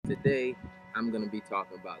Today, I'm gonna be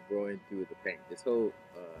talking about growing through the pain. This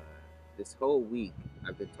whole week,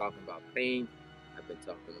 I've been talking about pain. I've been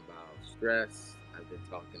talking about stress. I've been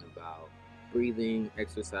talking about breathing,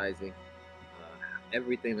 exercising,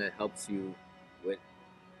 everything that helps you with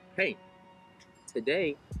pain.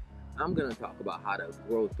 Today, I'm gonna talk about how to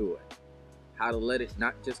grow through it, how to let it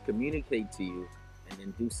not just communicate to you and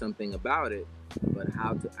then do something about it, but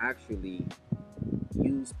how to actually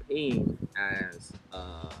use pain as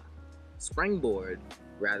a springboard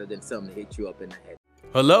rather than something to hit you up in the head.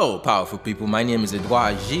 Hello, powerful people. My name is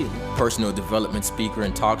Edouard Gilles, personal development speaker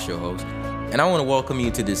and talk show host, and I want to welcome you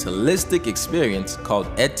to this holistic experience called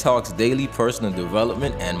Ed Talks Daily Personal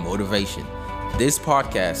Development and Motivation. This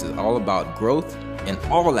podcast is all about growth in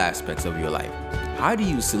all aspects of your life. How do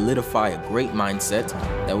you solidify a great mindset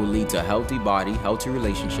that will lead to a healthy body, healthy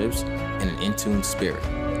relationships, and an in-tune spirit?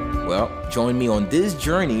 Well, join me on this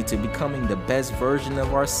journey to becoming the best version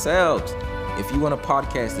of ourselves. If you want a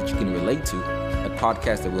podcast that you can relate to, a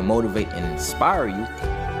podcast that will motivate and inspire you,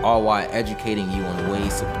 all while educating you on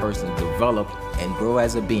ways to personally develop and grow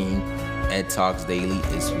as a being, Ed Talks Daily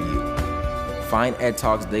is for you. Find Ed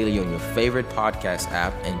Talks Daily on your favorite podcast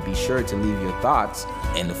app and be sure to leave your thoughts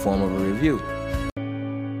in the form of a review.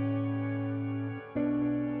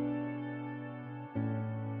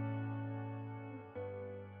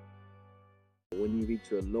 When you reach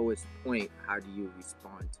your lowest point, how do you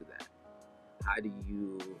respond to that? How do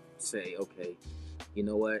you say, okay, you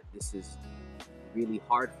know what, this is really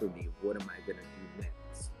hard for me. What am I going to do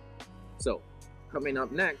next? So, coming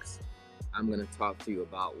up next, I'm going to talk to you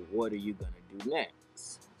about what are you going to do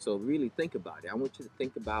next. So really think about it. I want you to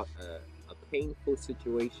think about a painful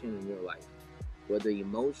situation in your life, whether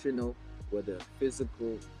emotional, whether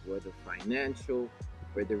physical, whether financial,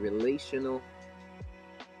 whether relational,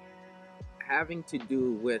 having to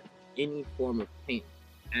do with any form of pain.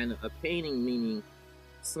 And a paining meaning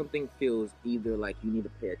something feels either like you need to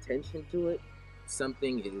pay attention to it,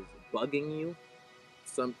 something is bugging you,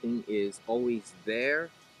 something is always there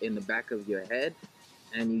in the back of your head,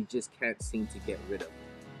 and you just can't seem to get rid of it.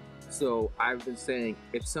 So I've been saying,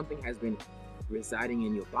 if something has been residing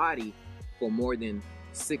in your body for more than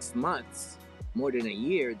 6 months, more than a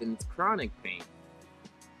year, then it's chronic pain.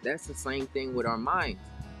 That's the same thing with our minds.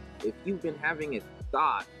 If you've been having a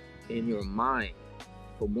thought in your mind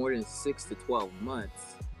for more than 6 to 12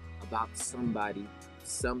 months about somebody,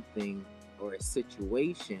 something, or a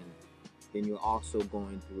situation, then you're also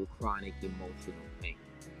going through chronic emotional pain.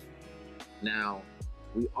 Now,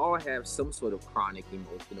 we all have some sort of chronic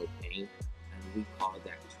emotional pain, and we call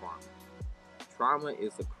that trauma. Trauma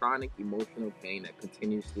is a chronic emotional pain that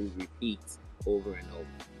continuously repeats over and over.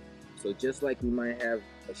 So just like we might have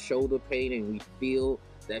a shoulder pain and we feel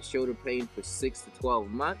that shoulder pain for 6 to 12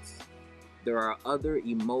 months, there are other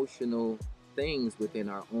emotional things within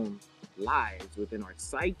our own lives, within our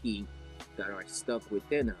psyche, that are stuck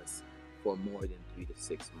within us for more than 3 to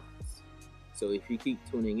 6 months. So if you keep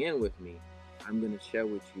tuning in with me, I'm going to share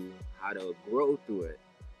with you how to grow through it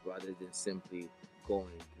rather than simply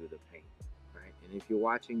going through the pain, right? And if you're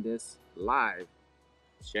watching this live,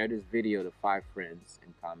 share this video to 5 friends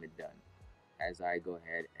and comment done as I go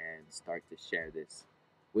ahead and start to share this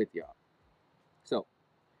with y'all. So,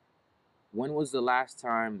 when was the last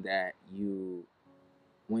time that you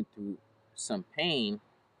went through some pain,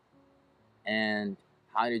 and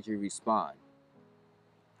how did you respond?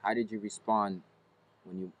 How did you respond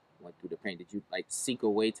when you went through the pain? Did you seek a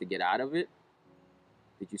way to get out of it?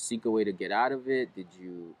 Did you seek a way to get out of it? Did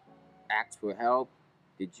you ask for help?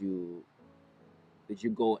 Did you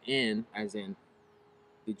go in, as in,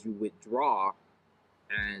 did you withdraw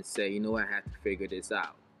and say, you know, I have to figure this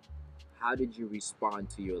out? How did you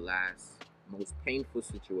respond to your most painful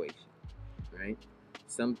situation, right?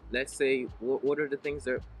 Let's say, what are the things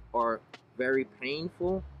that are very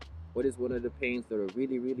painful? What is one of the pains that are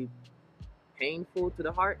really, really painful to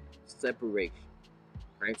the heart? Separation,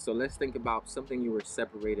 right? So let's think about something you were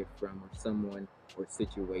separated from, or someone, or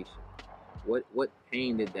situation. What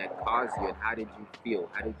pain did that cause you, and how did you feel?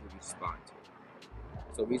 How did you respond to it?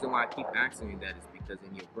 So the reason why I keep asking you that is because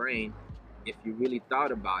in your brain, if you really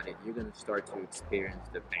thought about it, you're going to start to experience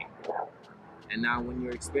the pain. And now when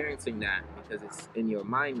you're experiencing that, because it's in your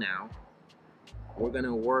mind now, we're going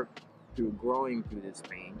to work through growing through this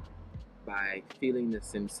pain by feeling the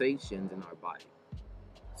sensations in our body.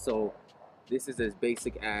 So this is as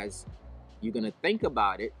basic as you're going to think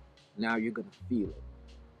about it, now you're going to feel it.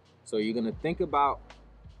 So you're going to think about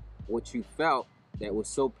what you felt that was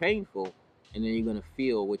so painful, and then you're going to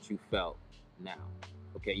feel what you felt now.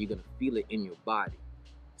 Okay, you're going to feel it in your body.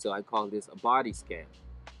 So I call this a body scan.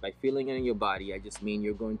 By feeling it in your body, I just mean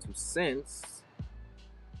you're going to sense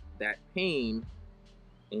that pain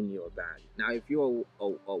in your body. Now, if you're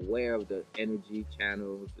aware of the energy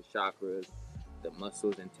channels, the chakras, the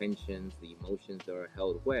muscles and tensions, the emotions that are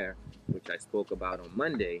held where, which I spoke about on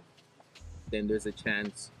Monday, then there's a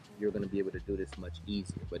chance you're going to be able to do this much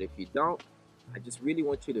easier. But if you don't, I just really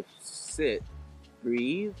want you to sit,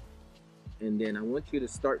 breathe, and then I want you to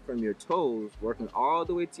start from your toes, working all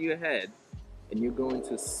the way to your head, and you're going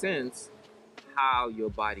to sense how your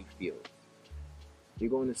body feels. You're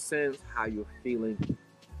going to sense how you're feeling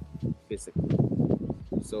physically.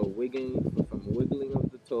 So from wiggling of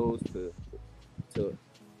the toes to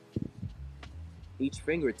each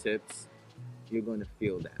fingertips, you're going to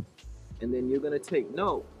feel that. And then you're going to take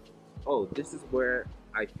note, oh, this is where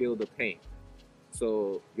I feel the pain.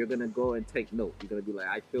 So you're going to go and take note. You're going to be like,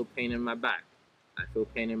 I feel pain in my back. I feel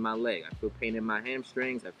pain in my leg. I feel pain in my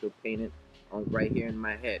hamstrings. I feel pain on right here in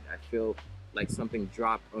my head. I feel like something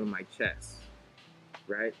dropped on my chest,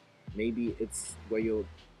 right? Maybe it's where your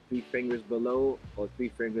 3 fingers below or 3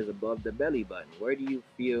 fingers above the belly button. Where do you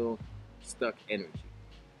feel stuck energy?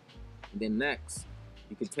 And then next,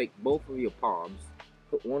 you can take both of your palms,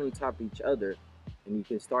 put one on top of each other, and you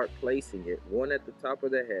can start placing it, one at the top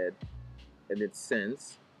of the head, and then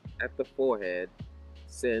sense at the forehead,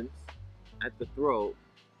 sense at the throat,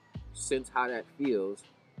 sense how that feels.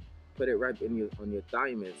 Put it right on your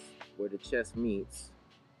thymus where the chest meets,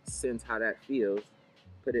 sense how that feels.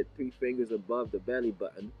 Put it 3 fingers above the belly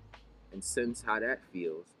button and sense how that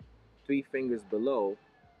feels. 3 fingers below,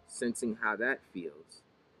 sensing how that feels.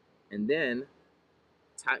 And then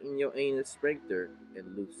tighten your anus sphincter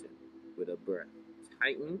and loosen with a breath.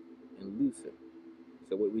 Tighten and loosen.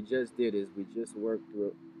 So what we just did is we just worked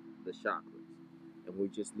through the chakras, and we're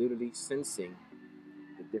just literally sensing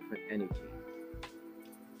the different energy,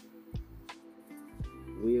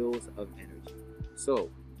 wheels of energy. So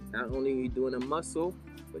not only are you doing a muscle,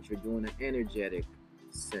 but you're doing an energetic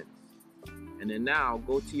sense. And then now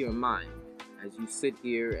go to your mind. As you sit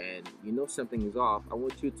here and you know something is off, I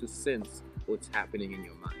want you to sense what's happening in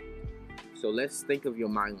your mind. So let's think of your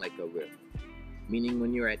mind like a river. Meaning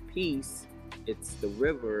when you're at peace, it's the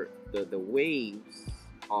river, the waves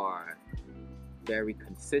are very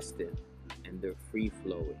consistent and they're free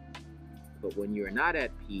flowing. But when you're not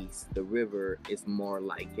at peace, the river is more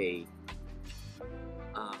like a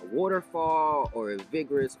waterfall or a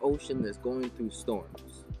vigorous ocean that's going through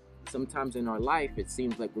storms. Sometimes in our life, it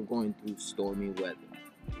seems like we're going through stormy weather.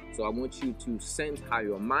 So I want you to sense how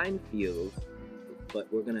your mind feels,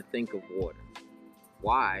 but we're going to think of water.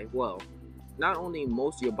 Why? Well, not only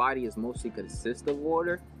your body is mostly consist of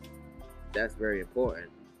water, that's very important,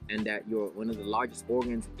 and that one of the largest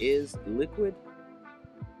organs is liquid,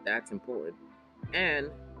 that's important, and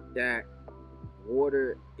that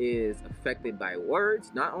water is affected by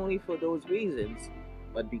words, not only for those reasons,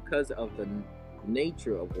 but because of the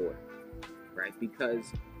nature of water, right?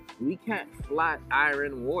 Because we can't flat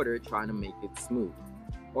iron water trying to make it smooth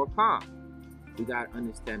or calm. We got to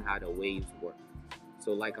understand how the waves work.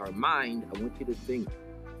 So like our mind, I want you to think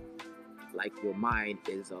like your mind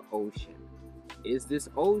is an ocean. Is this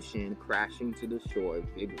ocean crashing to the shore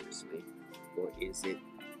vigorously, or is it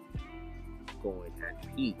going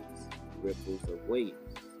at peace, ripples of waves,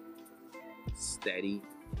 steady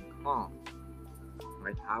and calm?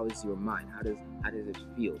 Right? How is your mind? How does it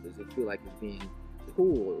feel? Does it feel like it's being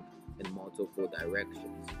pulled in multiple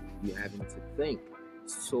directions? You're having to think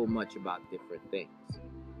so much about different things.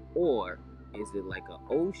 Or is it like an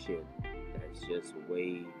ocean that's just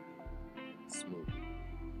wavy, smooth?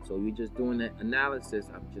 So you're just doing that analysis.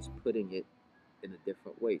 I'm just putting it in a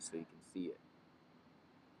different way so you can see it.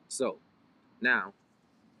 So now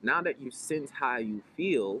that you sense how you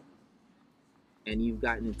feel and you've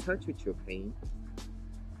gotten in touch with your pain,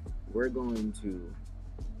 we're going to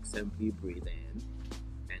simply breathe in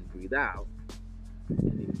and breathe out.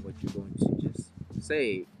 And then what you're going to just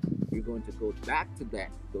say, you're going to go back to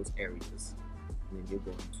those areas, and then you're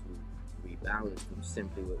going to rebalance them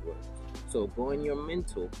simply with words. So go in your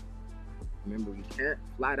mental. Remember, you can't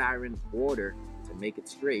flat iron water to make it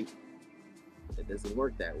straight. It doesn't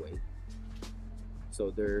work that way.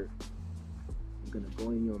 So you're going to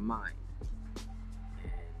go in your mind,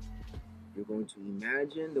 and you're going to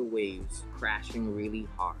imagine the waves crashing really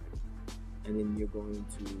hard. And then you're going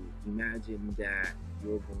to imagine that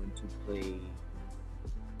you're going to play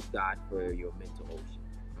God for your mental ocean,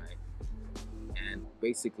 right? And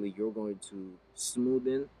basically, you're going to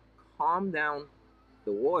smoothen, calm down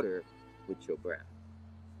the water with your breath.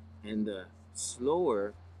 And the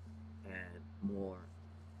slower and more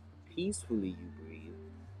peacefully you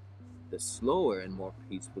breathe, the slower and more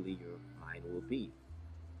peacefully your mind will be.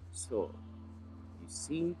 So, you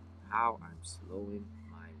see how I'm slowing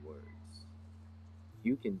my words.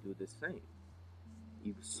 You can do the same.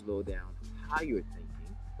 You slow down how you're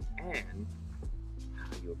thinking and how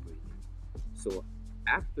you're breathing. So,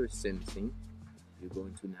 after sensing, you're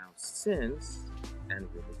going to now sense and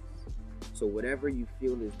release. So, whatever you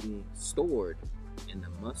feel is being stored in the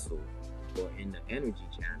muscle or in the energy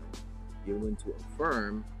channel, you're going to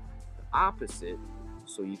affirm the opposite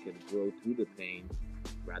so you can grow through the pain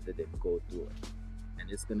rather than go through it. And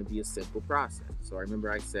it's going to be a simple process. So, I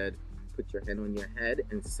remember I said, put your hand on your head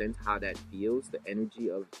and sense how that feels, the energy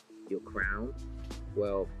of your crown.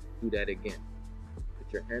 Well, do that again.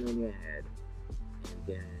 Put your hand on your head, and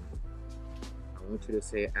then I want you to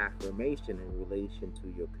say an affirmation in relation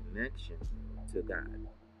to your connection to God,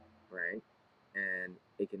 right? And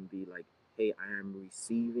it can be like, hey, I am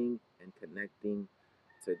receiving and connecting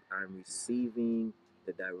I'm receiving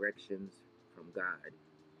the directions from God,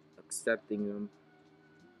 accepting them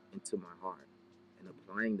into my heart and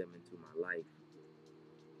applying them into my life.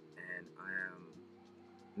 And I am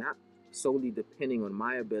not solely depending on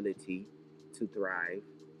my ability to thrive,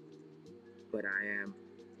 but I am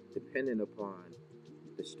dependent upon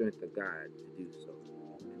the strength of God to do so.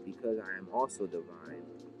 And because I am also divine,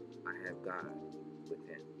 I have God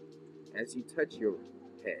within. As you touch your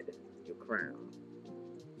head, your crown,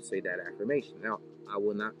 say that affirmation. Now, I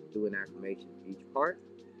will not do an affirmation for each part,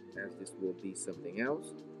 as this will be something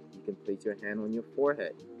else. You can place your hand on your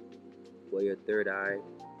forehead, where your third eye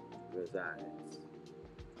resides.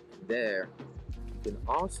 And there, you can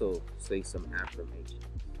also say some affirmations.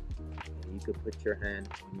 And you can put your hand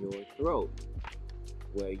on your throat,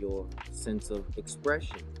 where your sense of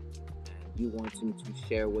expression, and you wanting to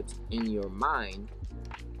share what's in your mind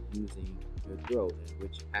using your throat,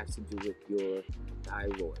 which has to do with your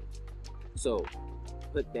thyroid. So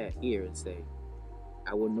put that here and say,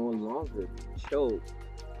 I will no longer be choked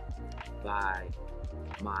by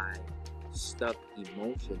my stuck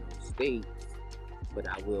emotional states, but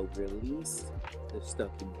I will release the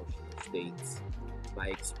stuck emotional states by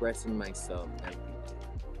expressing myself every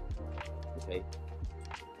day. Okay?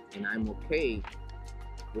 And I'm okay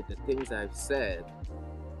with the things I've said,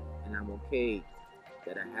 and I'm okay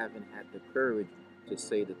that I haven't had the courage to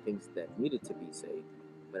say the things that needed to be said,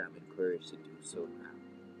 but I'm encouraged to do so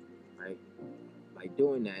now, right? By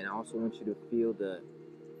doing that, and I also want you to feel the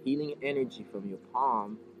healing energy from your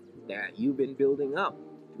palm that you've been building up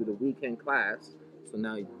through the weekend class. So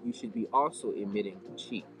now you should be also emitting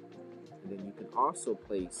chi. And then you can also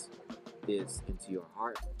place this into your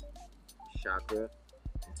heart chakra,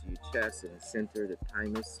 into your chest and center, the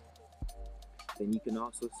thymus. Then you can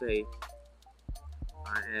also say,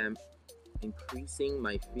 I am increasing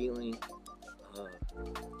my feeling of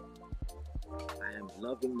I am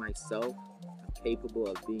loving myself, I'm capable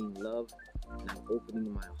of being loved, and I'm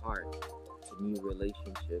opening my heart to new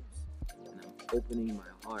relationships, and I'm opening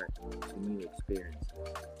my heart to new experiences.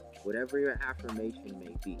 Whatever your affirmation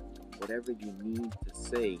may be, whatever you need to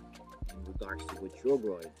say in regards to what you're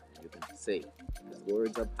going through, you're going to say. Because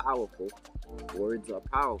words are powerful,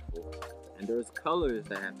 and there's colors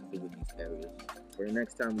that have to do with these areas. For the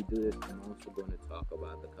next time we do this, I'm also going to talk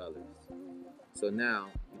about the colors. So now,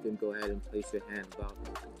 you can go ahead and place your hand about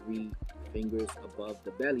 3 fingers above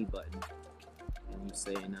the belly button, and you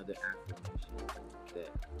say another affirmation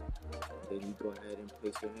there. Then you go ahead and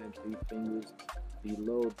place your hand 3 fingers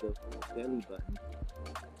below the belly button,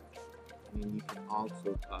 and then you can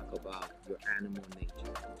also talk about your animal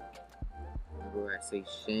nature. Remember where I say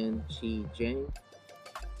Shen, Qi, Jing?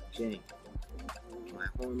 Jing. My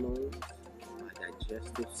hormones, my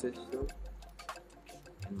digestive system,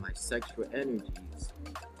 and my sexual energies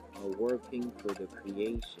are working for the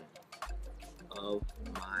creation of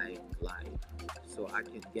my life, so I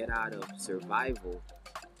can get out of survival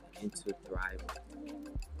and into thriving.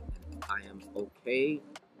 And I am okay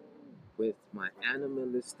with my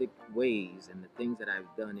animalistic ways and the things that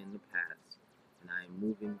I've done in the past, and I am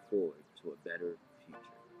moving forward to a better future.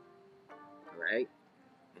 Alright?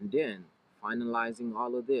 And then finalizing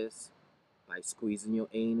all of this by squeezing your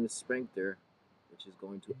anus sphincter, which is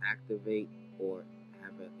going to activate or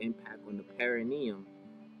have an impact on the perineum,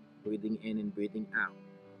 breathing in and breathing out.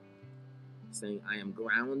 Saying I am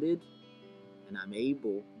grounded and I'm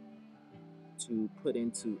able to put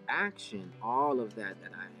into action all of that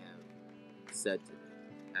I have said today.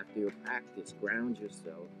 After your practice, ground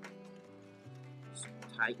yourself,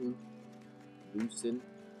 tighten, loosen,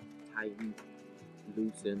 tighten,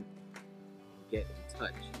 loosen, and get in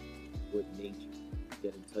touch with nature.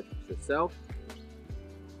 Get in touch with yourself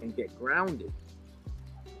and get grounded.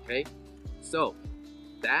 Okay? So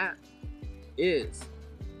that is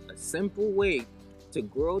a simple way to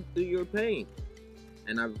grow through your pain.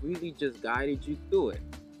 And I've really just guided you through it.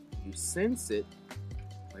 You sense it,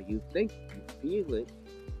 or you think you feel it,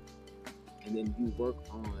 and then you work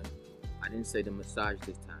on, I didn't say the massage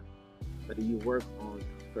this time, but you work on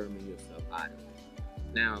affirming yourself out of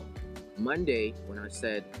it. Now, Monday, when I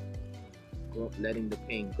said letting the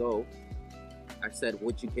pain go, I said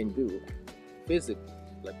what you can do physically,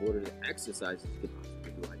 like what are the exercises you can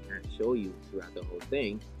possibly do. I can't show you throughout the whole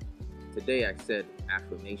thing. Today I said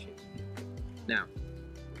affirmations. Now,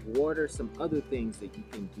 what are some other things that you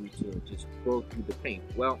can do to just grow through the pain?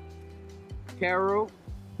 Well, Carol,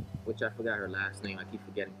 which I forgot her last name, I keep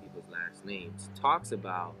forgetting people's last names, talks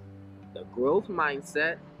about the growth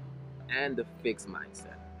mindset and the fixed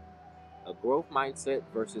mindset. A growth mindset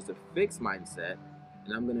versus a fixed mindset.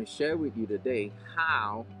 And I'm going to share with you today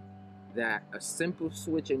how that a simple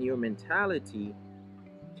switch in your mentality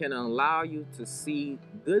can allow you to see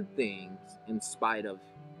good things in spite of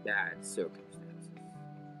bad circumstances.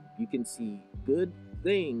 You can see good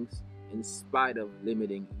things in spite of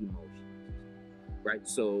limiting emotions, right?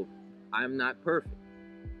 So I'm not perfect,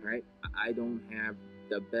 right? I don't have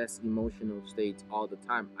the best emotional states all the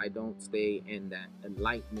time. I don't stay in that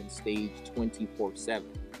enlightenment stage 24/7,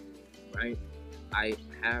 right? I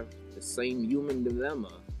have the same human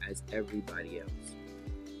dilemma as everybody else.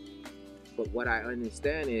 But what I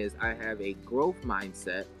understand is I have a growth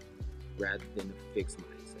mindset rather than a fixed mindset.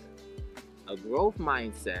 A growth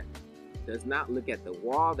mindset does not look at the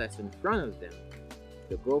wall that's in front of them.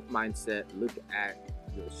 The growth mindset look at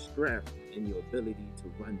your strength and your ability to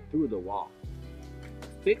run through the wall.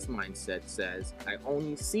 A fixed mindset says, I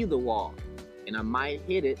only see the wall and I might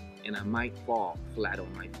hit it and I might fall flat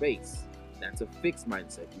on my face. That's a fixed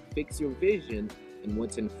mindset. You fix your vision in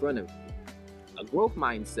what's in front of you. A growth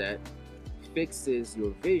mindset fixes your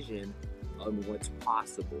vision on what's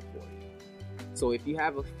possible for you. So if you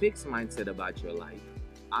have a fixed mindset about your life,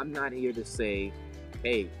 I'm not here to say,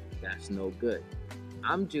 hey, that's no good.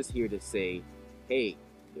 I'm just here to say, hey,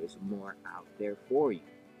 there's more out there for you.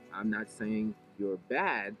 I'm not saying you're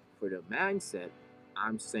bad for the mindset.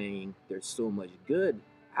 I'm saying there's so much good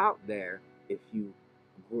out there if you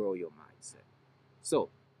grow your mindset. So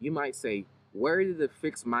you might say, where did the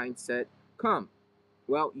fixed mindset come?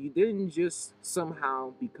 Well, you didn't just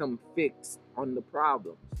somehow become fixed on the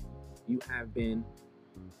problems. You have been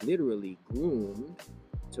literally groomed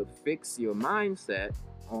to fix your mindset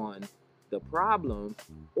on the problem,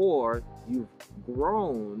 or you've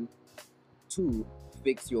grown to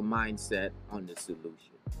fix your mindset on the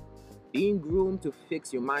solution. Being groomed to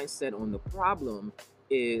fix your mindset on the problem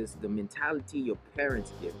is the mentality your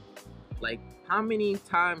parents give. Like, how many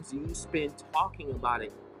times do you spend talking about a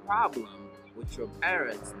problem with your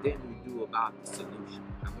parents than you do about the solution?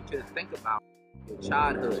 I want you to think about your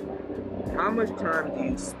childhood. How much time do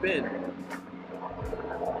you spend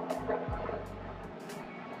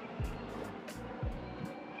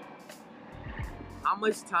How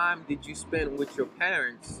much time did you spend with your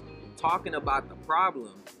parents talking about the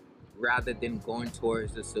problem rather than going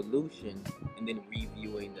towards the solution and then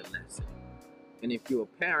reviewing the lesson? And if you're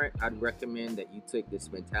a parent, I'd recommend that you take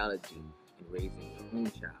this mentality in raising your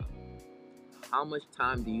own child. How much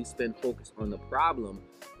time do you spend focused on the problem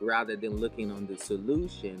rather than looking on the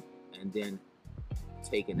solution and then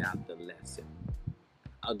taking out the lesson?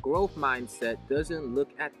 A growth mindset doesn't look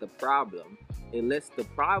at the problem. It lets the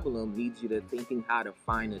problem lead you to thinking how to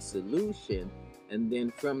find a solution, and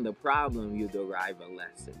then from the problem you derive a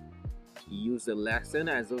lesson. You use the lesson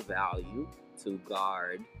as a value to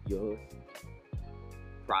guard your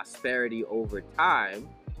prosperity over time.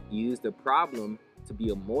 You use the problem to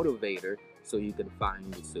be a motivator so you can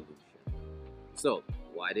find the solution. So,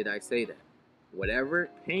 why did I say that? Whatever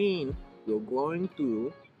pain you're going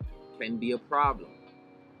through can be a problem.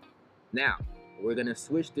 Now, we're going to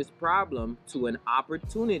switch this problem to an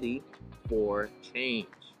opportunity for change.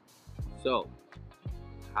 So,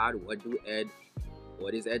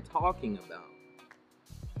 what is Ed talking about?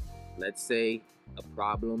 Let's say a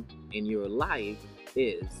problem in your life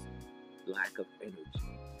is lack of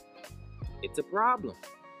energy. It's a problem,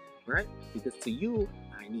 right? Because to you,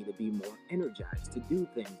 I need to be more energized to do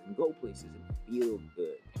things and go places and feel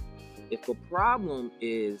good. If a problem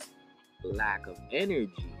is lack of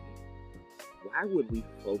energy, why would we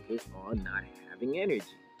focus on not having energy?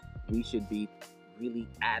 We should be really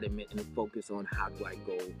adamant and focus on how do I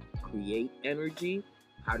go create energy?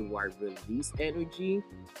 How do I release energy?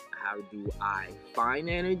 How do I find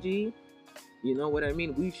energy? You know what I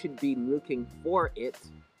mean? We should be looking for it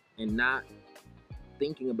and not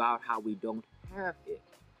thinking about how we don't have it.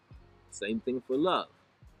 Same thing for love.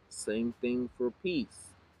 Same thing for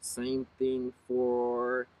peace. Same thing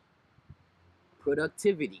for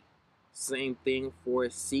productivity. Same thing for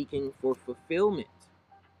seeking for fulfillment.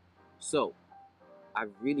 So,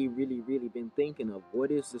 I've really been thinking of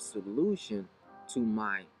what is the solution to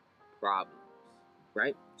my problems,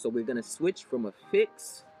 right? So we're gonna switch from a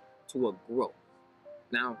fix to a growth.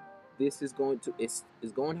 Now, this is going to it's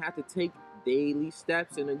going to have to take daily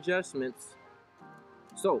steps and adjustments.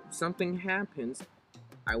 So something happens,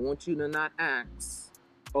 I want you to not ask,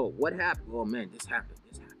 oh, what happened? Oh man, this happened,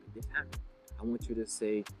 this happened, this happened. I want you to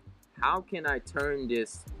say, how can I turn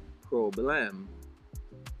this problem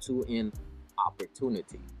to an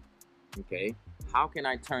opportunity? Okay? How can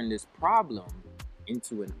I turn this problem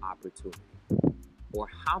into an opportunity? Or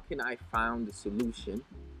how can I find the solution?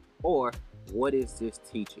 Or what is this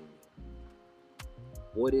teaching me?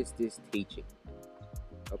 What is this teaching me?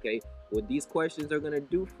 Okay? What these questions are going to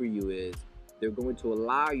do for you is they're going to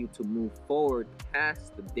allow you to move forward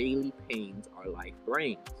past the daily pains our life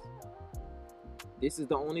brings. This is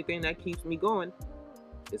the only thing that keeps me going.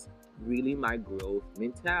 It's really my growth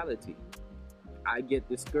mentality. I get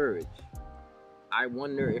discouraged. I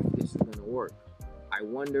wonder if this is going to work. I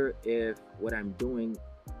wonder if what I'm doing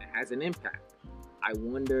has an impact. I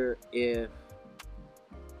wonder if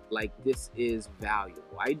like this is valuable.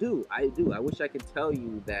 I do. I wish I could tell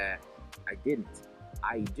you that I didn't.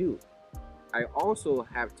 I do. I also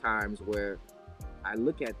have times where I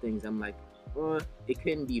look at things, I'm like, it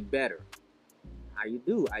couldn't be better. I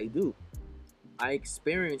do. I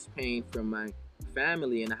experience pain from my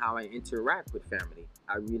family and how I interact with family.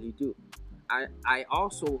 I really do. I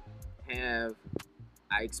also have,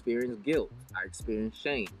 I experience guilt. I experience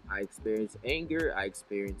shame. I experience anger. I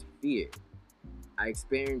experience fear. I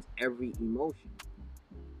experience every emotion.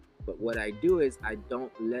 But what I do is I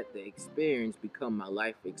don't let the experience become my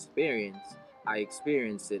life experience. I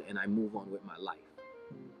experience it and I move on with my life.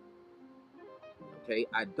 Okay?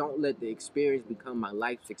 I don't let the experience become my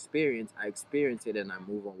life's experience. I experience it and I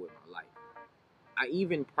move on with my life. I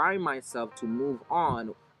even prime myself to move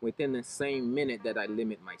on within the same minute that I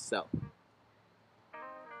limit myself.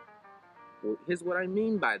 Well, here's what I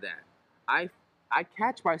mean by that. I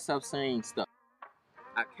catch myself saying stuff.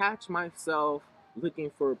 I catch myself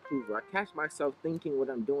looking for approval. I catch myself thinking what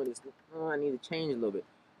I'm doing is, oh, I need to change a little bit.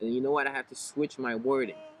 And you know what? I have to switch my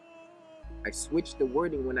wording. I switch the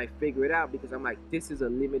wording when I figure it out because I'm like, this is a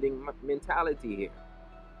limiting mentality here.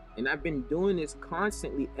 And I've been doing this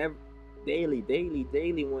constantly,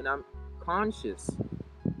 daily when I'm conscious.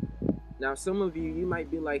 Now, some of you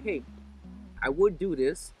might be like, hey, I would do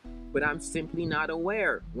this, but I'm simply not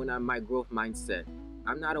aware when I'm my growth mindset.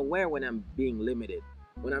 I'm not aware when I'm being limited.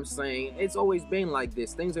 When I'm saying, it's always been like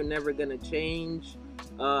this. Things are never going to change.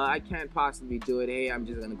 I can't possibly do it. Hey, I'm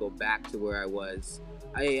just going to go back to where I was.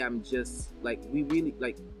 Hey, I'm just, like, we really,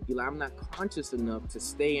 like, I'm not conscious enough to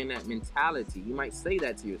stay in that mentality. You might say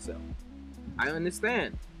that to yourself. I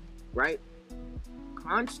understand, right?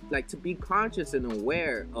 Like, to be conscious and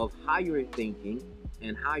aware of how you're thinking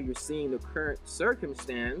and how you're seeing the current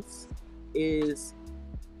circumstance it's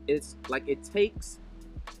like it takes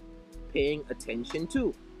paying attention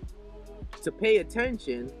to. To pay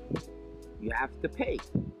attention, you have to pay.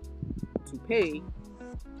 To pay,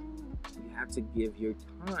 you have to give your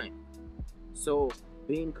time. So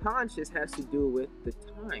being conscious has to do with the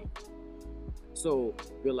time. So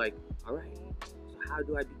you're like, all right, so how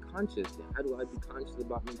do I be conscious then? How do I be conscious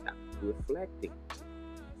about mentality?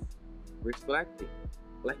 Reflecting.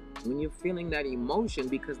 Like when you're feeling that emotion,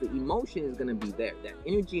 because the emotion is gonna be there. That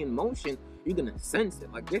energy in motion, you're gonna sense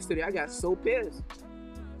it. Like yesterday, I got so pissed.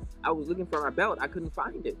 I was looking for my belt. I couldn't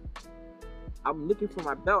find it. I'm looking for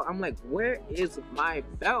my belt. I'm like, where is my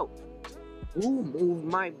belt? Who moved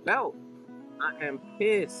my belt? I am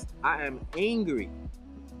pissed. I am angry.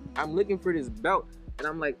 I'm looking for this belt. And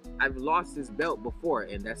I'm like, I've lost this belt before.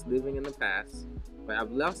 And that's living in the past. But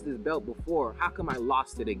I've lost this belt before. How come I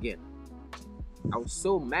lost it again? I was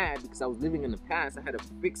so mad because I was living in the past. I had a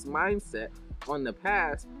fixed mindset on the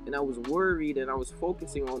past. And I was worried and I was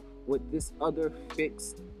focusing on what this other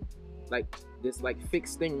fixed, like this like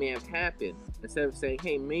fixed thing may have happened. Instead of saying,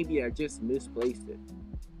 hey, maybe I just misplaced it.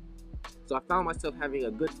 So I found myself having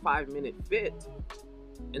a good 5-minute fit.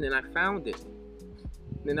 And then I found it.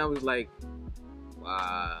 And then I was like,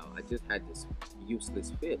 wow, I just had this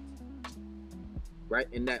useless fit. Right?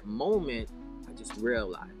 In that moment, I just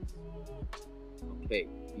realized, okay,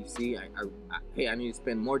 you see, I need to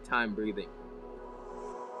spend more time breathing.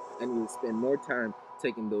 I need to spend more time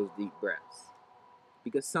taking those deep breaths.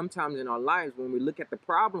 Because sometimes in our lives, when we look at the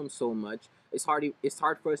problem so much, it's hard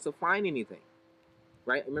for us to find anything.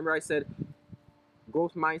 right? Remember I said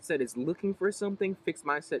growth mindset is looking for something, fixed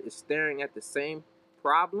mindset is staring at the same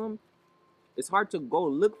problem. It's hard to go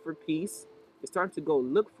look for peace. It's hard to go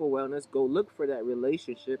look for wellness, go look for that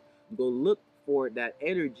relationship, go look for that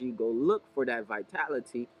energy, go look for that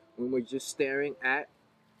vitality when we're just staring at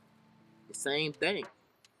the same thing.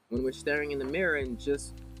 When we're staring in the mirror and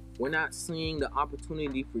just we're not seeing the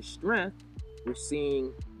opportunity for strength, we're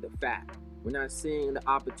seeing the fat. We're not seeing the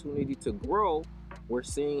opportunity to grow, we're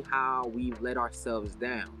seeing how we've let ourselves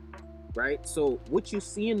down, right? So what you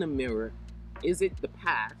see in the mirror, is it the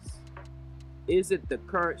past? Is it the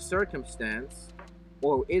current circumstance?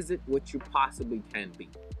 Or is it what you possibly can be?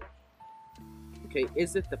 Okay,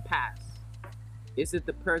 is it the past? Is it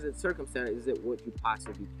the present circumstance? Is it what you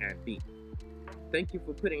possibly can be? Thank you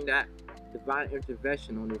for putting that divine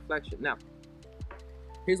intervention on reflection. Now,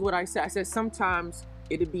 here's what I said. I said sometimes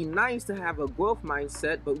it'd be nice to have a growth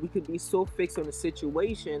mindset, but we could be so fixed on the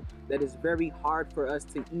situation that it's very hard for us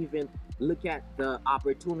to even look at the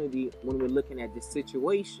opportunity when we're looking at this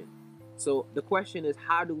situation. So the question is,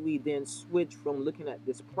 how do we then switch from looking at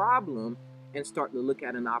this problem and start to look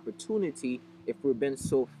at an opportunity if we've been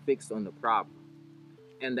so fixed on the problem?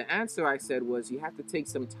 And the answer I said was, you have to take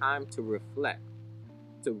some time to reflect,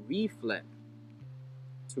 to reflect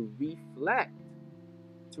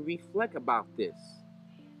about this.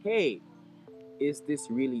 Hey, is this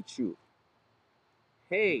really true?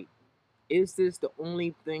 Hey, is this the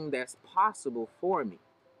only thing that's possible for me?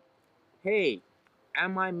 Hey,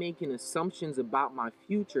 am I making assumptions about my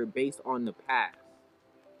future based on the past?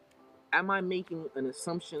 Am I making an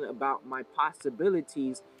assumption about my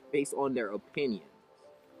possibilities based on their opinions?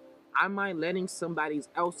 Am I letting somebody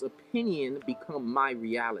else's opinion become my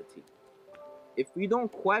reality? If we don't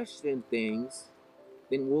question things,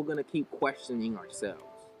 then we're going to keep questioning ourselves.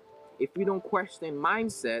 If we don't question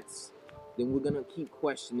mindsets, then we're going to keep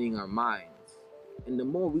questioning our minds. And the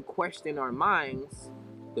more we question our minds,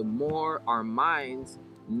 the more our minds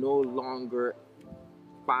no longer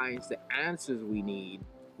finds the answers we need.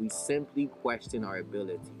 We simply question our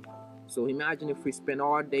ability. So imagine if we spend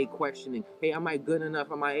all day questioning, hey, am I good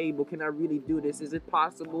enough? Am I able? Can I really do this? Is it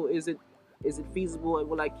possible? Is it feasible? And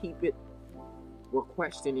will I keep it? We're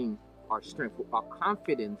questioning our strength. Our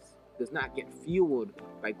confidence does not get fueled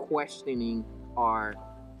by questioning our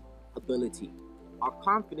ability. Our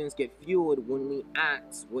confidence gets fueled when we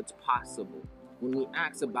ask what's possible, when we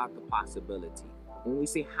ask about the possibility, when we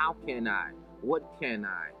say, how can I? What can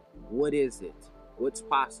I? What is it? What's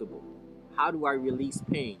possible? How do I release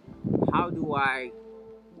pain? How do I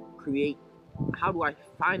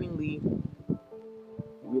finally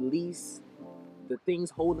release the things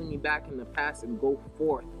holding me back in the past and go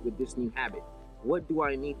forth with this new habit? What do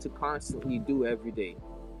I need to constantly do every day?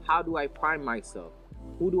 How do I prime myself?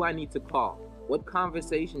 Who do I need to call? What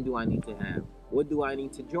conversation do I need to have? What do I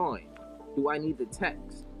need to join? Do I need to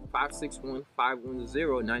text?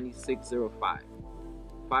 561-510-9605.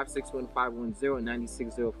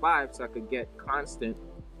 561-510-9605 so I could get constant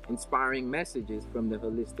inspiring messages from the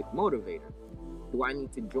Holistic Motivator. Do I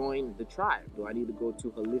need to join the tribe? Do I need to go to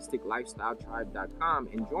holisticlifestyletribe.com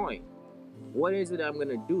and join? What is it I'm going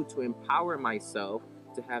to do to empower myself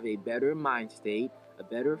to have a better mind state, a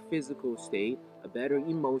better physical state, a better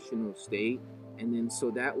emotional state, and then so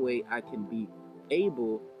that way I can be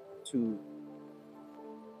able to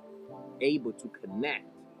connect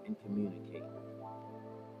and communicate.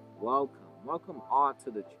 Welcome all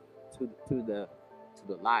to the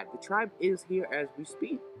live. The tribe is here as we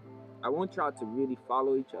speak. I want y'all to really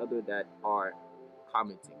follow each other that are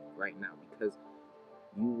commenting right now, because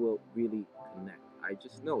you will really connect. I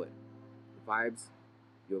just know it.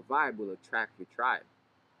 Your vibe will attract your tribe.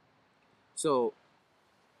 So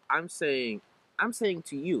I'm saying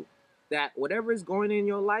to you that whatever is going in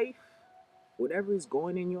your life,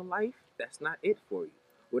 that's not it for you.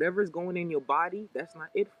 Whatever is going in your body, that's not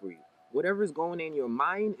it for you. Whatever is going in your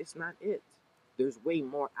mind, it's not it. There's way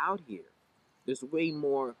more out here. There's way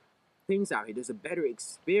more things out here. There's a better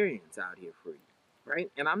experience out here for you, right?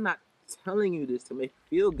 And I'm not telling you this to make you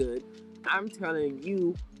feel good. I'm telling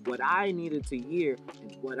you what I needed to hear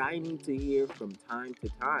and what I need to hear from time to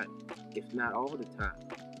time, if not all the time.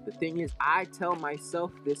 The thing is, I tell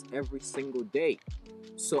myself this every single day.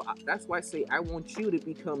 So that's why I say I want you to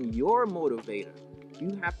become your motivator.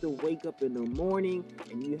 You have to wake up in the morning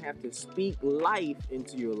and you have to speak life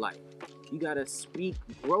into your life. You got to speak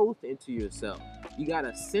growth into yourself. You got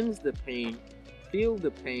to sense the pain, feel the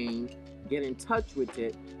pain, get in touch with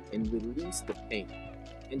it, and release the pain.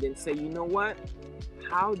 And then say, you know what?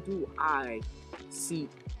 How do I seek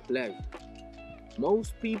pleasure?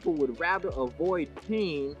 Most people would rather avoid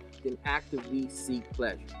pain than actively seek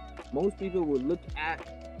pleasure. Most people will look at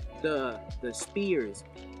the spears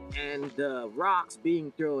and the rocks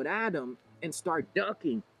being thrown at them and start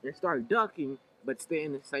ducking, but stay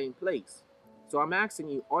in the same place. So I'm asking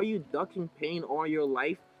you, are you ducking pain all your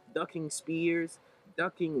life, ducking spears,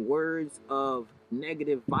 ducking words of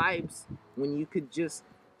negative vibes when you could just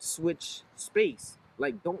switch space?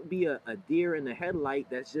 Like, don't be a deer in the headlight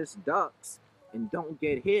that just ducks and don't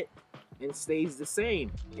get hit and stays the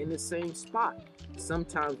same in the same spot.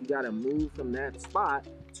 Sometimes you gotta move from that spot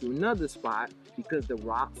to another spot because the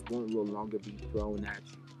rocks won't no longer be thrown at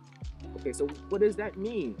you. Okay, so what does that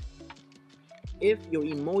mean? If your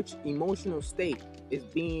emotional state is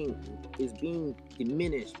being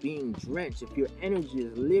diminished, being drenched, if your energy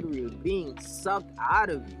is literally being sucked out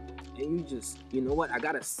of you, and you just, you know what, I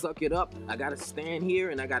gotta suck it up, I gotta stand here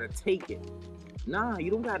and I gotta take it. Nah, you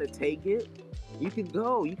don't gotta take it. You can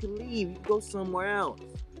go, you can leave, you can go somewhere else.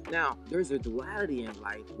 Now, there's a duality in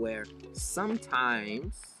life where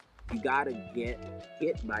sometimes you gotta get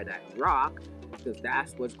hit by that rock because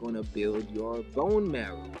that's what's gonna build your bone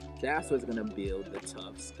marrow. That's what's gonna build the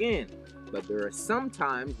tough skin. But there are some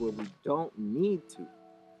times where we don't need to.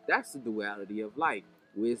 That's the duality of life.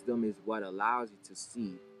 Wisdom is what allows you to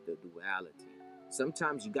see the duality.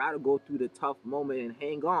 Sometimes you gotta go through the tough moment and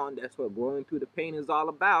hang on. That's what growing through the pain is all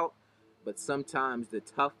about. But sometimes the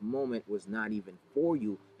tough moment was not even for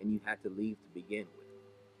you and you had to leave to begin with.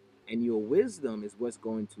 And your wisdom is what's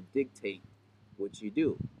going to dictate what you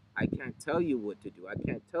do. I can't tell you what to do. I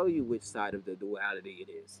can't tell you which side of the duality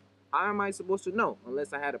it is. How am I supposed to know?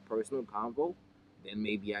 Unless I had a personal convo, then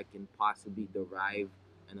maybe I can possibly derive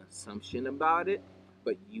an assumption about it.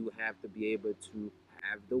 But you have to be able to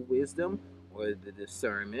have the wisdom or the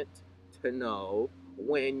discernment to know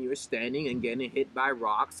when you're standing and getting hit by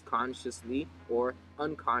rocks consciously or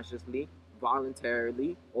unconsciously,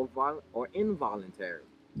 voluntarily or involuntarily.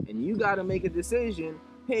 And you got to make a decision.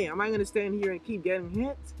 Hey, am I going to stand here and keep getting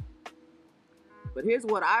hit? But here's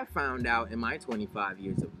what I found out in my 25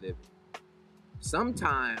 years of living.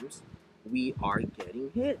 Sometimes we are getting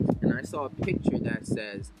hit. And I saw a picture that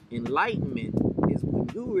says enlightenment is when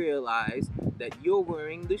you realize that you're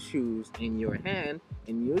wearing the shoes in your hand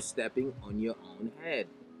and you're stepping on your own head.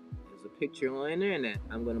 There's a picture on the internet.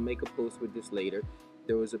 I'm going to make a post with this later.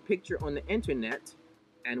 There was a picture on the internet,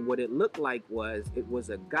 and what it looked like was it was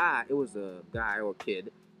a guy or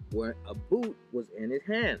kid where a boot was in his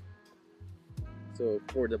hand. So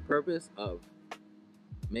for the purpose of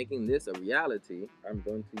making this a reality, I'm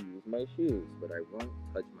going to use my shoes, but I won't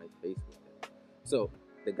touch my face with it. So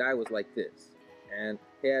the guy was like this, and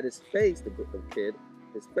he had his face, the kid,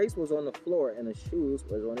 his face was on the floor and his shoes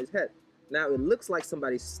was on his head. Now it looks like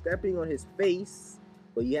somebody's stepping on his face,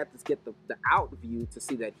 but you have to get the out view to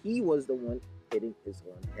see that he was the one hitting his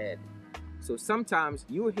own head. So sometimes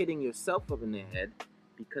you're hitting yourself up in the head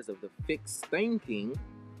because of the fixed thinking.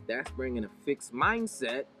 That's bringing a fixed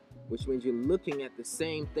mindset, which means you're looking at the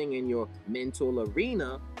same thing in your mental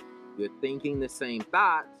arena. You're thinking the same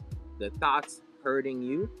thoughts, the thoughts hurting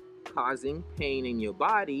you, causing pain in your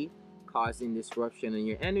body, causing disruption in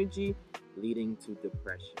your energy, leading to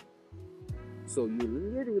depression. So you're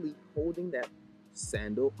literally holding that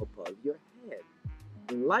sandal above your head.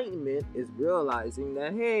 Enlightenment is realizing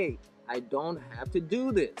that, hey, I don't have to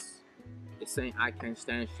do this. It's saying I can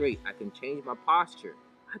stand straight. I can change my posture.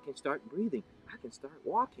 I can start breathing. I can start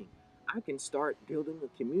walking. I can start building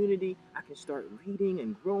a community. I can start reading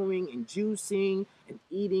and growing and juicing and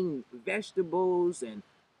eating vegetables, and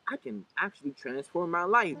I can actually transform my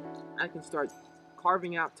life. I can start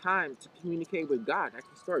carving out time to communicate with God. I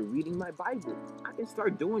can start reading my Bible. I can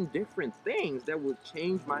start doing different things that will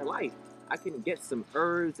change my life. I can get some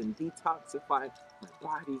herbs and detoxify my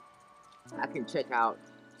body. I can check out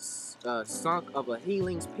Sunk of a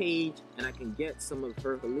Healings page, and I can get some of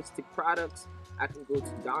her holistic products. I can go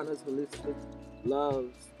to Donna's Holistic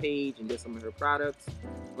Loves page and get some of her products.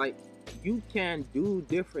 Like, you can do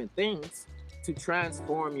different things to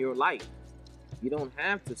transform your life. You don't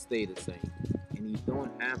have to stay the same, and you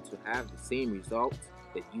don't have to have the same results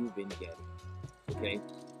that you've been getting. Okay?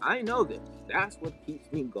 I know this. That's what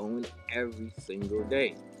keeps me going every single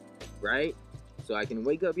day, right? So I can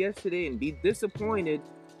wake up yesterday and be disappointed,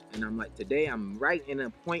 and I'm like, today I'm right in an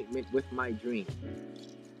appointment with my dream.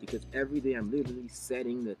 Because every day I'm literally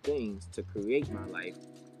setting the things to create my life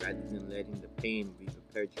rather than letting the pain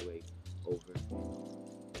re-perpetuate over and over.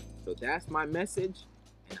 So that's my message,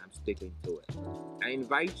 and I'm sticking to it. I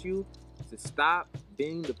invite you to stop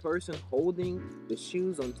being the person holding the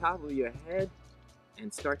shoes on top of your head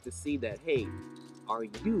and start to see that, hey, are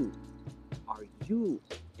you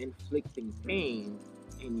inflicting pain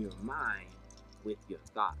in your mind with your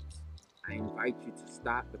thoughts. I invite you to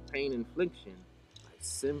stop the pain infliction by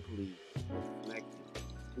simply reflecting.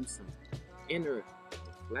 Do some inner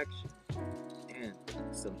reflection and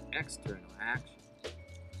some external action.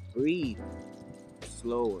 Breathe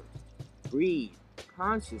slower. Breathe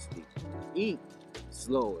consciously. Eat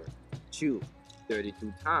slower. Chew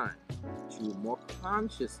 32 times. Chew more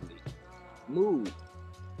consciously. Move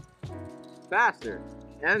faster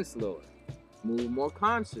and slower. Move more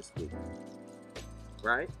consciously.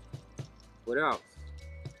 Right? What else?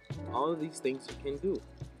 All of these things you can do.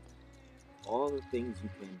 All the things you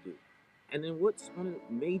can do. And then what's one of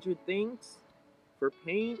the major things for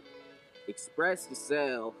pain? Express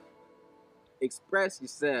yourself. Express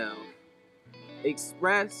yourself.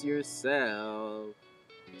 Express yourself.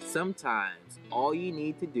 Sometimes all you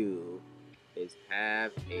need to do is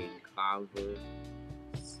have a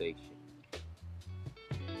conversation.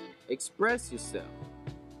 Express yourself.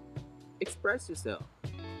 Express yourself.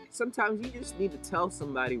 Sometimes you just need to tell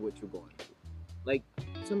somebody what you're going through. Like,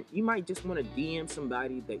 you might just want to DM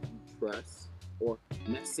somebody that you trust, or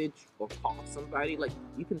message or call somebody. Like,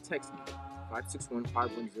 you can text me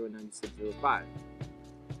 561-510-9605.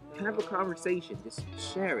 Have a conversation. Just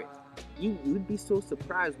share it. You'd be so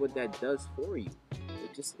surprised what that does for you.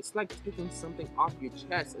 It's like taking something off your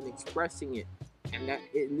chest and expressing it, and that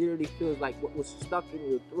it literally feels like what was stuck in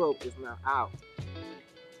your throat is now out.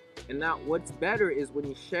 And now what's better is when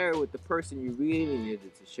you share it with the person you really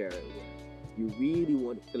needed to share it with. You really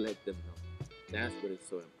wanted to let them know. That's what is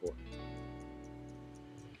so important.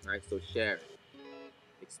 Right? So share it.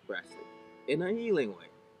 Express it in a healing way.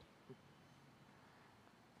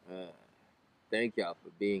 Thank y'all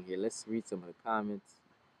for being here. Let's read some of the comments.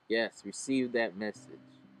 Yes, receive that message.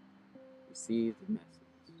 Receive the message.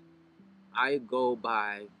 I go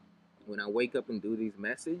by, when I wake up and do these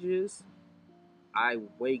messages, I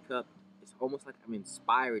wake up, it's almost like I'm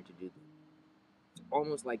inspired to do them. It's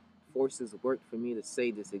almost like forces work for me to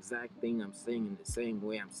say this exact thing I'm saying in the same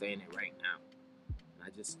way I'm saying it right now. And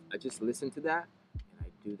I just listen to that, and I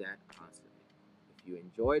do that constantly. If you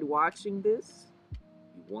enjoyed watching this,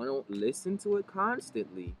 you want to listen to it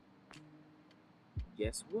constantly,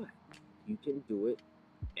 guess what? You can do it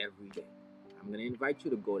every day. I'm going to invite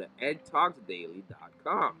you to go to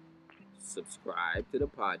edtalksdaily.com, subscribe to the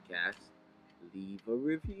podcast, leave a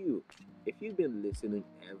review. If you've been listening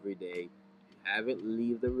every day, you haven't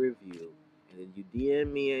leave the review, and then you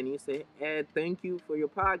DM me and you say, Ed, thank you for your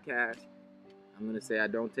podcast, I'm going to say, I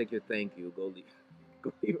don't take your thank you. Go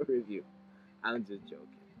leave a review. I'm just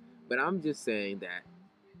joking. But I'm just saying that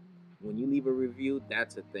when you leave a review,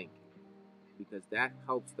 that's a thank you, because that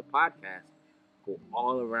helps the podcast go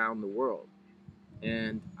all around the world.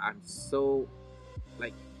 And I'm so,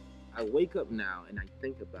 like, I wake up now and I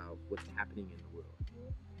think about what's happening in the world.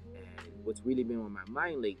 And what's really been on my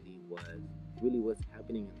mind lately was really what's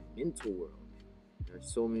happening in the mental world. There are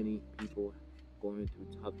so many people going through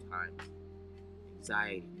tough times,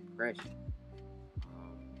 anxiety, depression,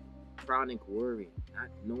 chronic worry, not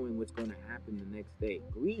knowing what's going to happen the next day,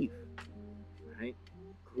 grief, right?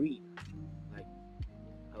 Grief. Like,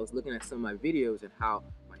 I was looking at some of my videos and how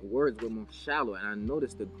my words were more shallow, and I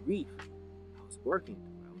noticed the grief I was working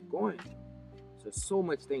through, I was going through. So there's so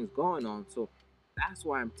much things going on. So that's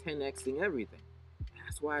why I'm 10xing everything.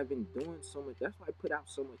 That's why I've been doing so much. That's why I put out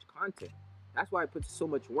so much content. That's why I put so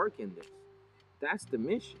much work in this. That's the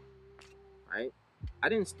mission, right?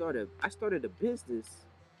 I started a business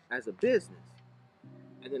as a business.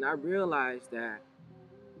 And then I realized that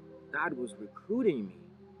God was recruiting me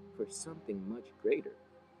for something much greater.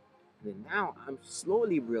 And then now I'm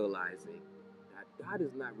slowly realizing that God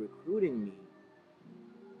is not recruiting me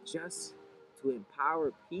just to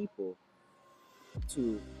empower people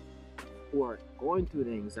who are going through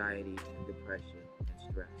the anxiety and depression and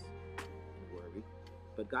stress and worry,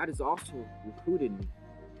 but God has also recruited me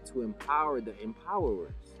to empower the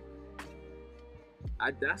empowerers.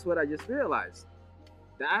 That's what I just realized.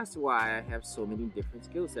 That's why I have so many different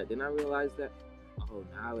skill sets. Then I realized that, oh,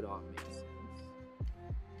 now it all makes sense.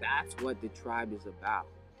 That's what the tribe is about.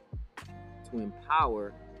 To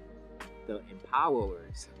empower the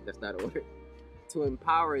empowerers. That's not a word. To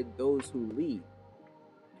empower those who lead.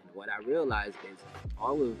 And what I realized is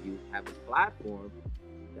all of you have a platform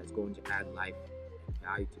that's going to add life and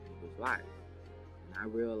value to people's lives. And I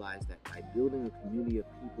realized that by building a community of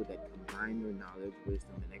people that combine their knowledge,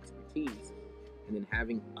 wisdom, and expertise, and then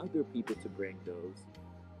having other people to bring those,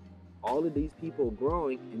 all of these people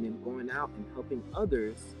growing and then going out and helping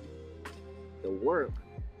others, the work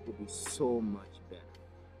will be so much better.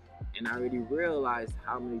 And I already realized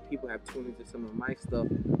how many people have tuned into some of my stuff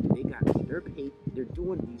they're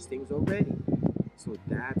doing these things already. So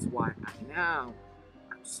that's why I'm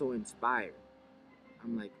so inspired.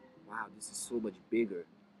 I'm like, wow, this is so much bigger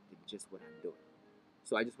than just what I'm doing.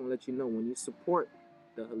 So I just want to let you know, when you support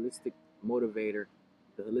the Holistic Motivator,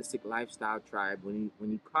 the Holistic Lifestyle Tribe, when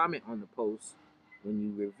you comment on the post, when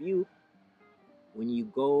you review, when you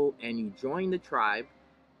go and you join the tribe,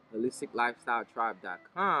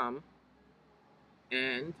 holisticlifestyletribe.com,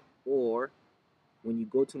 and or when you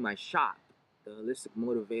go to my shop, the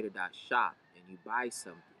holisticmotivator.shop, and you buy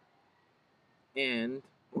something, and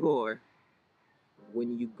or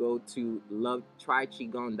when you go to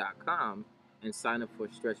tryqigong.com and sign up for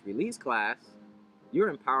a stress release class, you're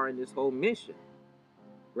empowering this whole mission,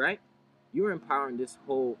 right? You're empowering this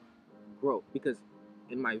whole growth, because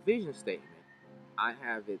in my vision statement, I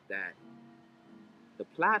have it that the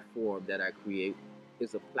platform that I create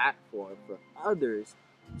is a platform for others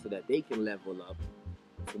so that they can level up,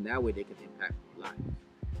 so that way they can impact their lives.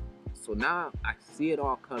 So now I see it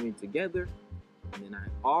all coming together, and then I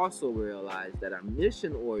also realize that I'm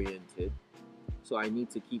mission oriented, so I need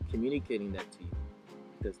to keep communicating that to you,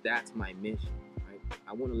 because that's my mission, right?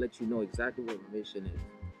 I want to let you know exactly what my mission is.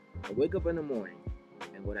 I wake up in the morning,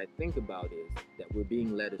 and what I think about is that we're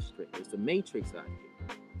being led astray. There's a matrix out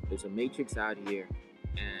here. There's a matrix out here,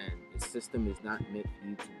 and the system is not meant for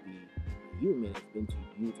you to be a human. It's meant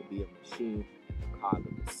for you to be a machine and the cog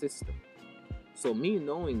of the system. So me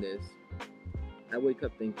knowing this, I wake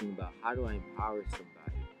up thinking about, how do I empower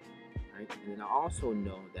somebody, right? And then I also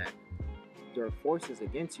know that there are forces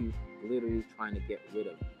against you literally trying to get rid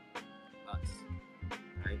of us,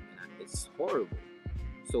 right? And it's horrible.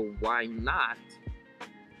 So why not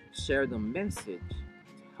share the message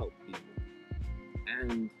to help people?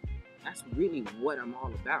 And that's really what I'm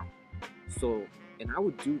all about. So, and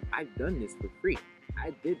I've done this for free.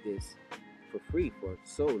 I did this for free for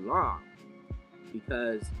so long,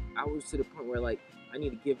 because I was to the point where, like, I need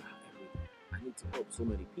to give out everything. I need to help so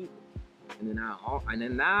many people. And then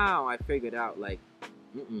now I figured out, like,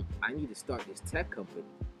 I need to start this tech company.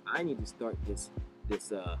 I need to start this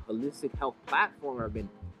holistic health platform I've been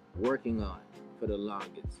working on for the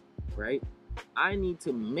longest, right? I need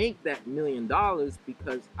to make that $1 million,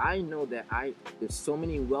 because I know that there's so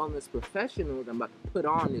many wellness professionals I'm about to put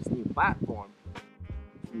on this new platform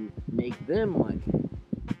to make them money.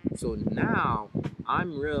 So now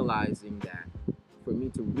I'm realizing that for me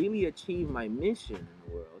to really achieve my mission in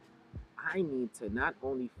the world, I need to not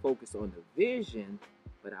only focus on the vision,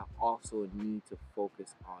 but I also need to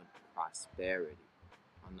focus on prosperity,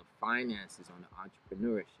 on the finances, on the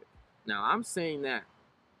entrepreneurship. Now, I'm saying that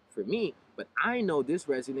for me, but I know this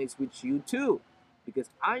resonates with you too, because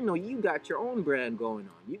I know you got your own brand going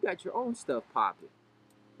on. You got your own stuff popping,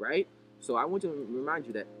 right? So I want to remind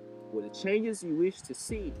you that the changes you wish to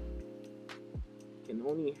see can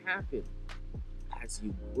only happen as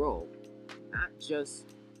you grow, not just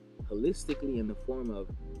holistically in the form of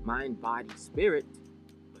mind, body, spirit,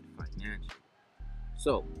 but financially.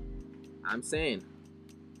 So I'm saying,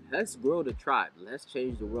 let's grow the tribe. Let's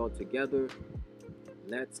change the world together.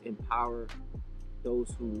 Let's empower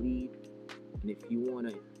those who lead. And if you want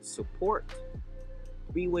to support,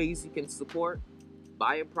 3 ways you can support: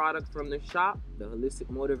 buy a product from the shop, the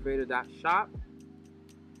holisticmotivator.shop,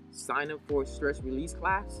 sign up for a stress release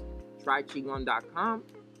class, tryqigong.com,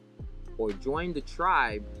 or join the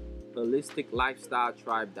tribe,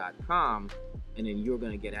 holisticlifestyletribe.com, and then you're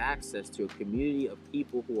going to get access to a community of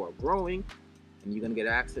people who are growing, and you're going to get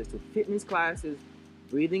access to fitness classes,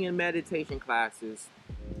 breathing and meditation classes,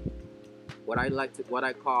 what I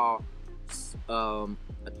call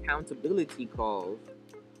accountability calls.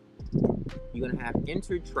 You're going to have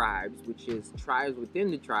inter-tribes, which is tribes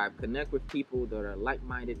within the tribe, connect with people that are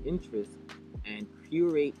like-minded interests, and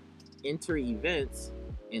curate inter-events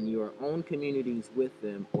in your own communities with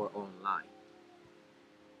them or online.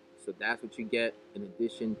 So that's what you get, in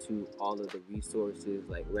addition to all of the resources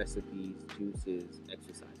like recipes, juices,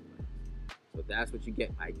 exercise plans. So that's what you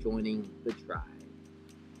get by joining the tribe.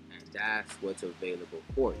 And that's what's available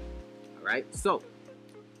for you. All right? So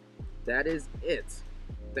that is it.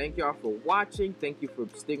 Thank y'all for watching. Thank you for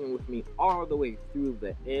sticking with me all the way through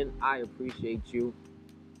the end. I appreciate you.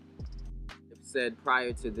 I've said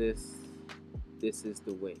prior to this is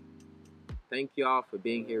the way. Thank y'all for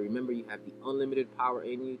being here. Remember, you have the unlimited power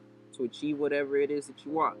in you to achieve whatever it is that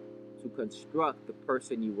you want, to construct the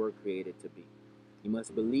person you were created to be. You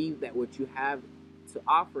must believe that what you have to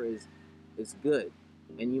offer is good.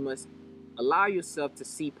 And you must allow yourself to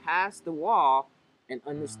see past the wall and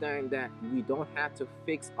understand that we don't have to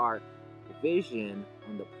fix our vision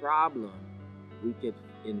on the problem. We can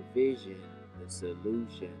envision the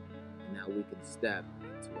solution, and now we can step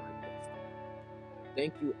into our destiny.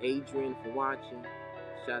 Thank you, Adrian, for watching.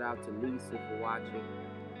 Shout out to Lisa for watching.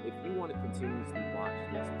 If you want to continuously watch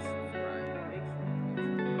this and subscribe, make sure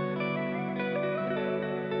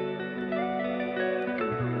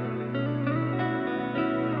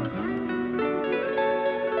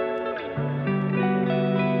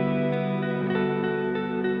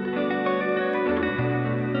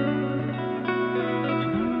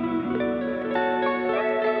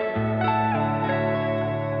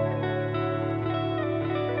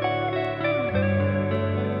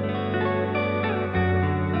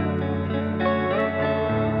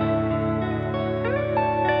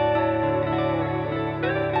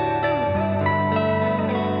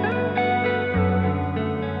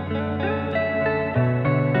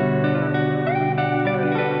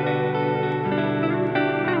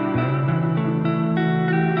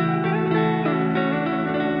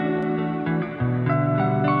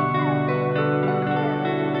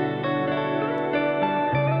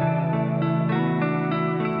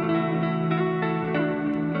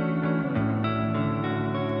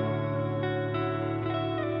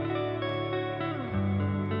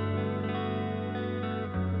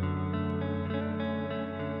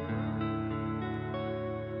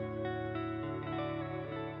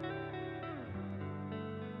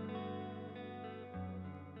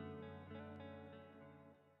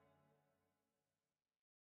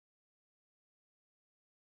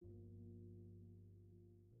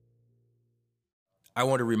I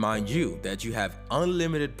want to remind you that you have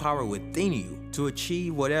unlimited power within you to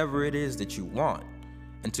achieve whatever it is that you want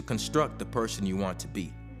and to construct the person you want to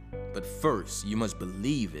be. But first, you must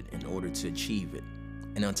believe it in order to achieve it.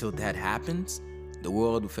 And until that happens, the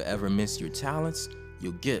world will forever miss your talents,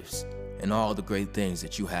 your gifts, and all the great things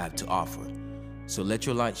that you have to offer. So let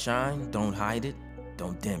your light shine, don't hide it,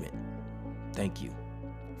 don't dim it. Thank you.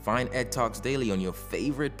 Find Ed Talks Daily on your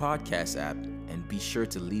favorite podcast app and be sure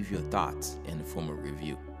to leave your thoughts in the form of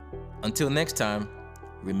review. Until next time,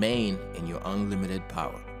 remain in your unlimited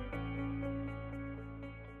power.